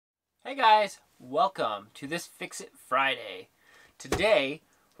Hey guys, welcome to this Fix It Friday. Today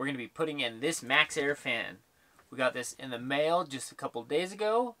we're going to be putting in this MAXXFAN fan. We got this in the mail just a couple days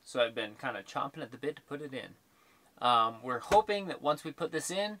ago, so I've been kind of chomping at the bit to put it in. We're hoping that once we put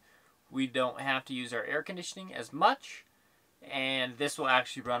this in, we don't have to use our air conditioning as much, and this will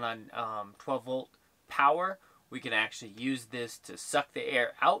actually run on 12 volt power. We can actually use this to suck the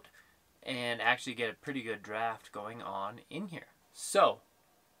air out and actually get a pretty good draft going on in here. So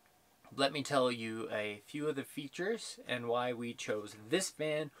let me tell you a few of the features and why we chose this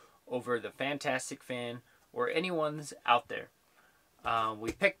fan over the Fantastic fan or anyone's out there.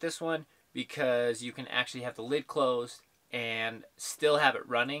 We picked this one because you can actually have the lid closed and still have it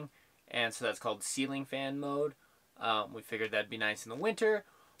running, and so that's called ceiling fan mode. We figured that'd be nice in the winter,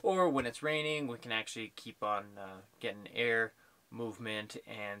 or when it's raining we can actually keep on getting air movement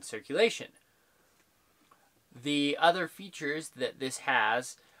and circulation. The other features that this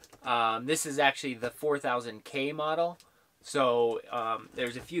has, this is actually the 4000K model, so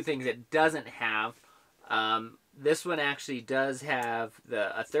there's a few things it doesn't have. This one actually does have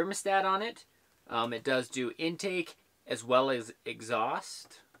a thermostat on it. It does do intake as well as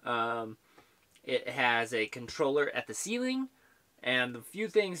exhaust. It has a controller at the ceiling, and the few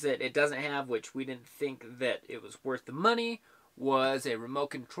things that it doesn't have, which we didn't think that it was worth the money, was a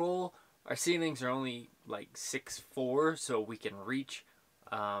remote control. Our ceilings are only like 6'4", so we can reach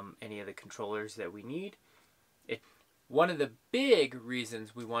any of the controllers that we need. One of the big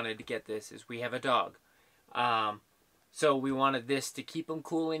reasons we wanted to get this is we have a dog. So we wanted this to keep him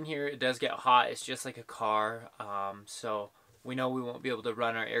cool in here. It does get hot. It's just like a car. So we know we won't be able to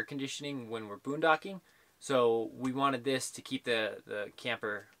run our air conditioning when we're boondocking. So we wanted this to keep the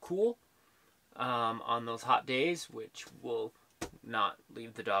camper cool on those hot days, which will not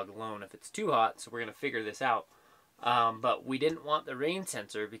leave the dog alone if it's too hot. So we're going to figure this out. But we didn't want the rain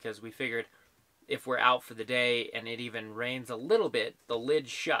sensor because we figured if we're out for the day and it even rains a little bit, the lid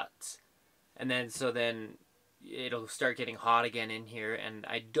shuts. And then it'll start getting hot again in here. And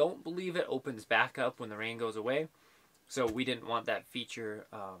I don't believe it opens back up when the rain goes away. So we didn't want that feature.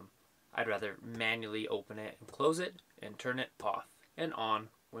 I'd rather manually open it and close it and turn it off and on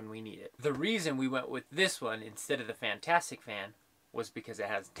when we need it. The reason we went with this one instead of the Fantastic fan was because it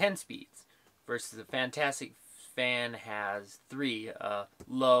has 10 speeds versus the Fantastic fan has 3,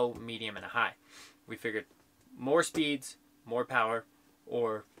 low, medium, and a high. We figured more speeds, more power,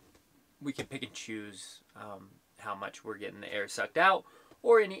 or we can pick and choose how much we're getting the air sucked out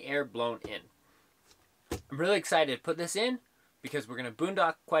or any air blown in. I'm really excited to put this in because we're going to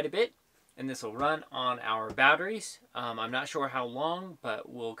boondock quite a bit, and this will run on our batteries. I'm not sure how long, but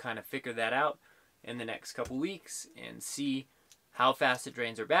we'll kind of figure that out in the next couple weeks and see how fast it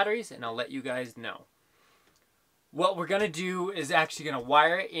drains our batteries, and I'll let you guys know. What we're going to do is actually going to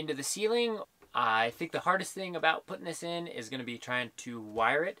wire it into the ceiling. I think the hardest thing about putting this in is going to be trying to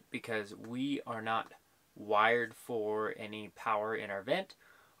wire it because we are not wired for any power in our vent.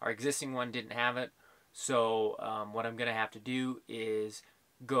 Our existing one didn't have it. So what I'm going to have to do is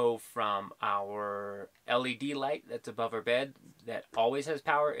go from our LED light that's above our bed that always has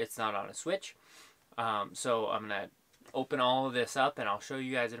power. It's not on a switch. So I'm going to open all of this up and I'll show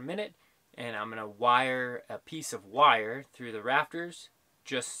you guys in a minute. And I'm going to wire a piece of wire through the rafters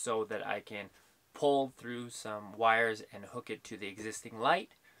just so that I can pull through some wires and hook it to the existing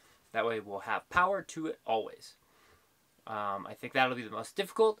light. That way we'll have power to it always. I think that'll be the most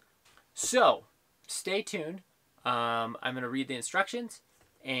difficult. So stay tuned. I'm going to read the instructions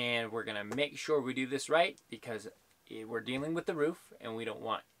and we're going to make sure we do this right because we're dealing with the roof and we don't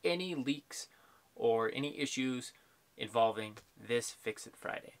want any leaks or any issues involving this Fix It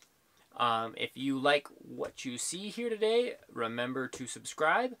Friday. If you like what you see here today, remember to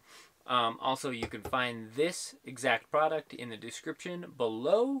subscribe. Also, you can find this exact product in the description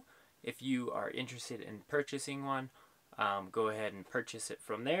below. If you are interested in purchasing one, go ahead and purchase it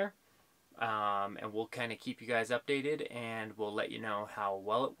from there. And we'll kind of keep you guys updated and we'll let you know how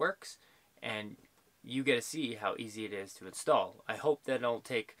well it works. And you get to see how easy it is to install. I hope that it'll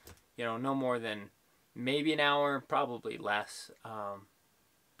take, no more than maybe an hour, probably less.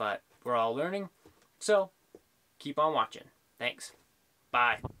 But we're all learning, so keep on watching. Thanks.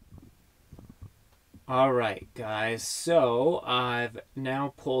 Bye. Alright guys, so I've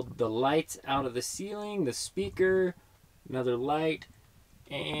now pulled the lights out of the ceiling, the speaker, another light,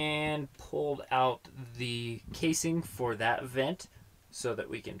 and pulled out the casing for that vent so that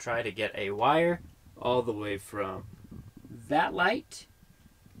we can try to get a wire all the way from that light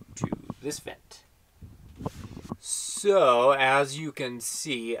to this vent. So, as you can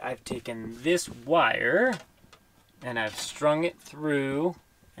see, I've taken this wire and I've strung it through,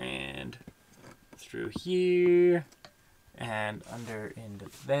 and here and under into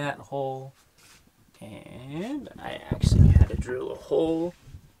that hole. And I actually had to drill a hole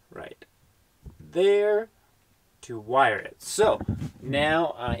right there to wire it. So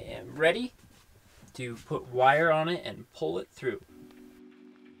now I am ready to put wire on it and pull it through.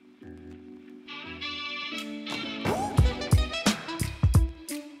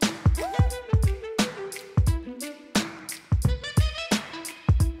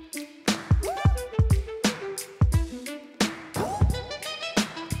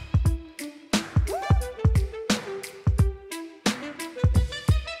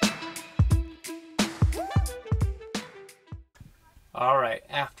 Alright,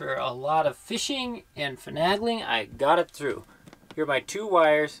 after a lot of fishing and finagling, I got it through. Here are my 2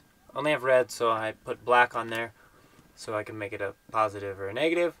 wires. I only have red, so I put black on there so I can make it a positive or a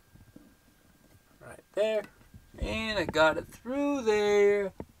negative. Right there. And I got it through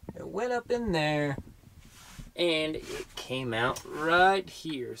there. It went up in there. And it came out right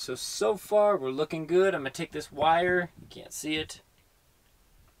here. So far we're looking good. I'm going to take this wire. You can't see it.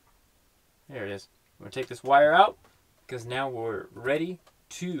 There it is. I'm going to take this wire out, because now we're ready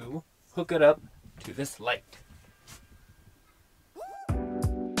to hook it up to this light.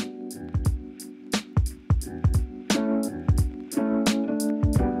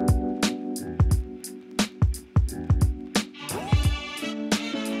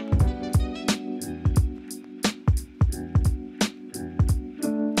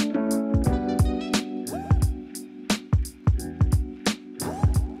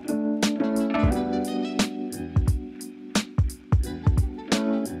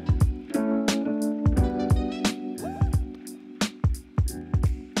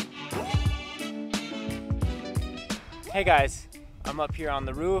 Hey guys, I'm up here on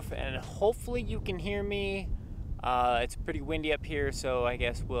the roof and hopefully you can hear me. It's pretty windy up here, so I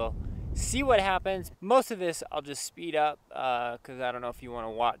guess we'll see what happens. Most of this I'll just speed up because I don't know if you want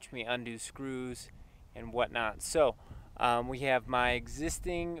to watch me undo screws and whatnot. So we have my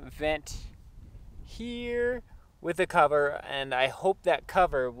existing vent here with a cover, and I hope that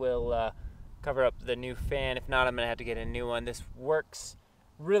cover will cover up the new fan. If not, I'm gonna have to get a new one. This works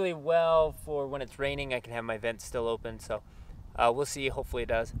really well for when it's raining. I can have my vents still open, so we'll see. Hopefully it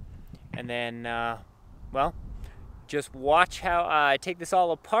does. And then well, just watch how I take this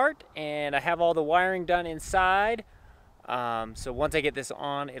all apart, and I have all the wiring done inside. So once I get this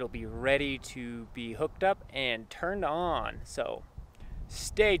on, it'll be ready to be hooked up and turned on. So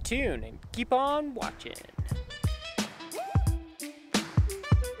stay tuned and keep on watching.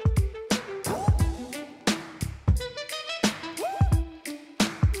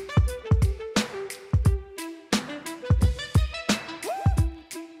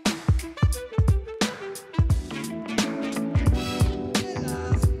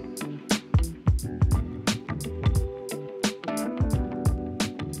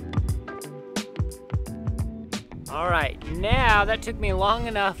 Alright, now that took me long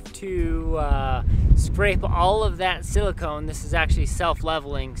enough to scrape all of that silicone. This is actually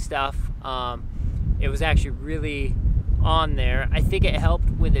self-leveling stuff. It was actually really on there. I think it helped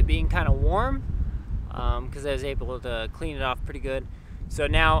with it being kind of warm because I was able to clean it off pretty good. So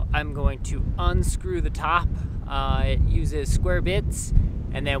now I'm going to unscrew the top. It uses square bits,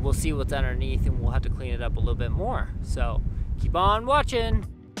 and then we'll see what's underneath, and we'll have to clean it up a little bit more. So keep on watching.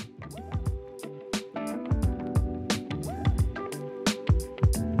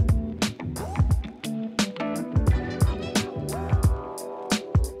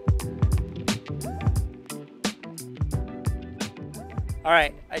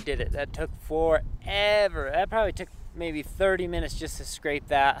 Alright, I did it. That took forever. That probably took maybe 30 minutes just to scrape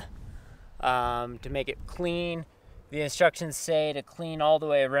that, to make it clean. The instructions say to clean all the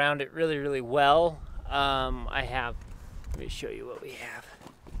way around it really, really well. Let me show you what we have.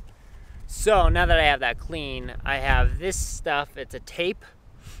 So now that I have that clean, I have this stuff. It's a tape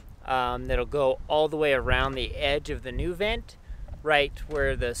that'll go all the way around the edge of the new vent, right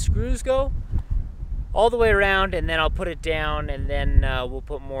where the screws go. All the way around, and then I'll put it down, and then we'll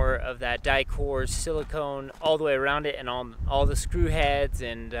put more of that Dicor silicone all the way around it and on all the screw heads,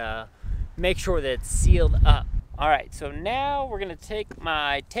 and make sure that it's sealed up. Alright, so now we're going to take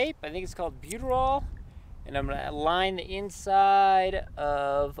my tape, I think it's called Butyrol, and I'm going to line the inside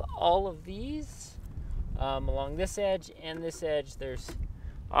of all of these along this edge and this edge. There's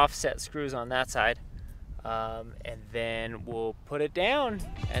offset screws on that side. And then we'll put it down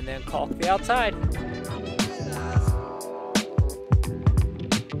and then caulk the outside.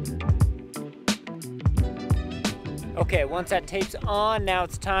 Okay, once that tape's on, now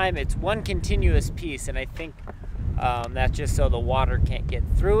it's time. It's one continuous piece, and I think that's just so the water can't get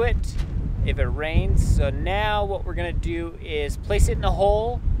through it. if it rains. So now what we're gonna do is place it in the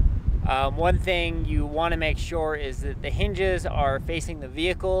hole. One thing you want to make sure is that the hinges are facing the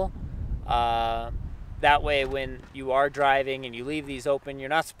vehicle. That way when you are driving and you leave these open, you're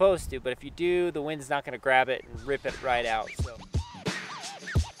not supposed to, but if you do, the wind's not going to grab it and rip it right out. So.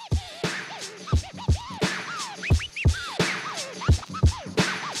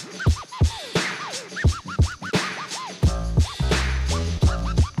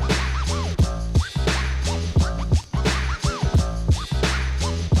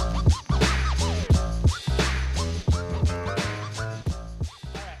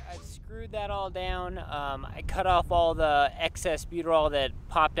 That all down. I cut off all the excess butyrol that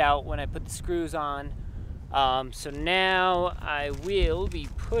popped out when I put the screws on. So now I will be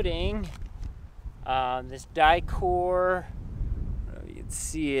putting this die-core, you can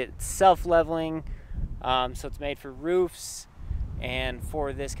see it's self-leveling, so it's made for roofs and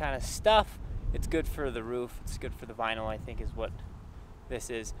for this kind of stuff. It's good for the roof, it's good for the vinyl, I think is what this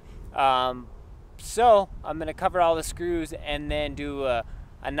is. So I'm going to cover all the screws and then do a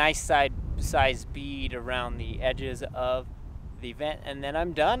nice size bead around the edges of the vent, and then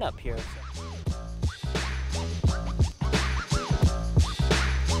I'm done up here.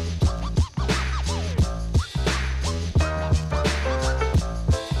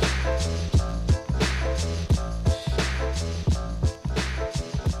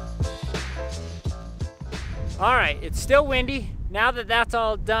 All right, it's still windy. Now that that's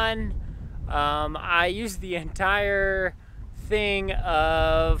all done, I used the entire thing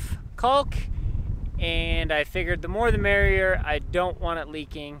of caulk, and I figured the more the merrier. I don't want it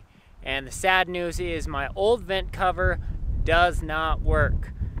leaking, and the sad news is my old vent cover does not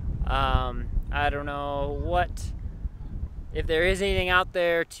work. I don't know if there is anything out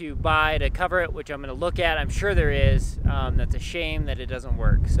there to buy to cover it, which I'm going to look at. I'm sure there is. That's a shame that it doesn't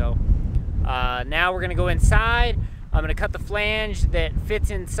work. So now we're going to go inside. I'm going to cut the flange that fits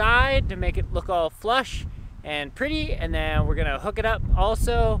inside to make it look all flush and pretty, and then we're gonna hook it up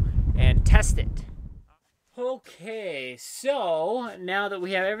also and test it. Okay, so now that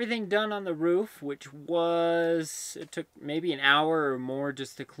we have everything done on the roof, which it took maybe an hour or more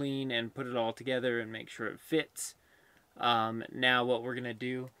just to clean and put it all together and make sure it fits. Now what we're gonna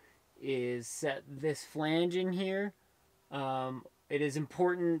do is set this flange in here. It is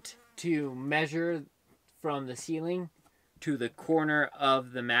important to measure from the ceiling to the corner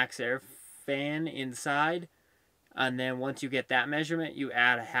of the MAXXFAN fan inside, and then once you get that measurement, you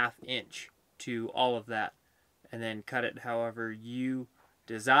add a ½ inch to all of that, and then cut it however you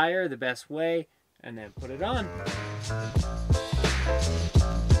desire, the best way, and then put it on.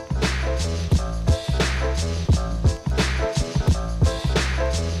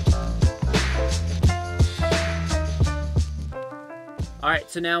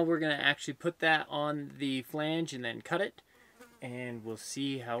 Alright, so now we're going to actually put that on the flange and then cut it, and we'll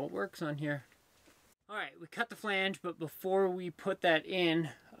see how it works on here. Alright, we cut the flange, but before we put that in,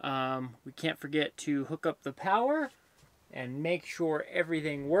 we can't forget to hook up the power and make sure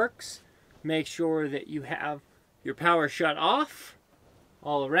everything works. Make sure that you have your power shut off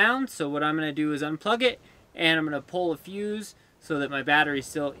all around. So what I'm going to do is unplug it, and I'm going to pull a fuse so that my battery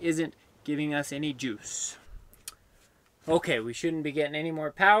still isn't giving us any juice. Okay, we shouldn't be getting any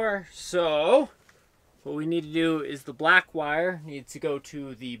more power, so what we need to do is the black wire needs to go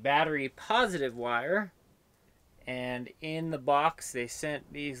to the battery positive wire, and in the box they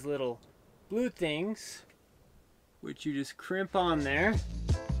sent these little blue things which you just crimp on there.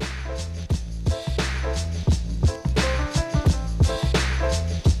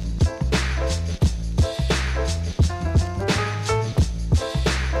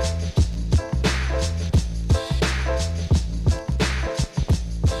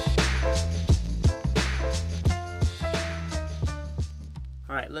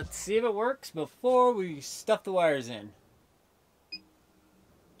 Alright, let's see if it works before we stuff the wires in.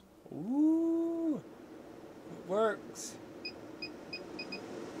 Ooh, it works.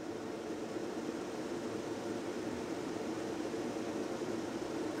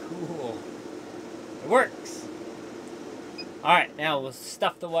 Cool. It works. Alright, now we'll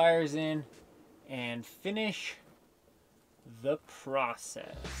stuff the wires in and finish the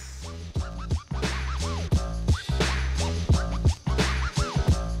process.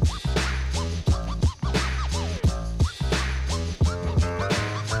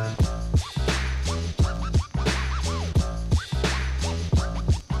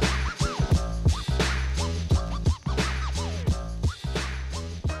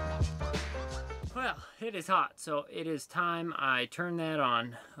 It is hot, so it is time I turn that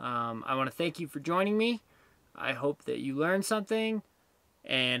on. I want to thank you for joining me. I hope that you learned something.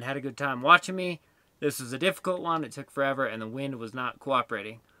 and had a good time watching me. This was a difficult one. It took forever, and the wind was not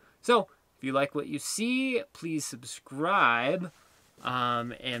cooperating. So, if you like what you see, please subscribe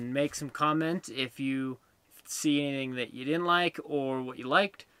and make some comment if you see anything that you didn't like or what you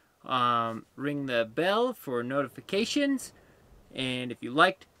liked. Ring the bell for notifications. And if you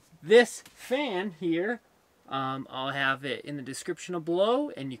liked this fan here, I'll have it in the description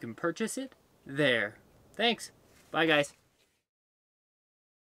below, and you can purchase it there. Thanks. Bye, guys.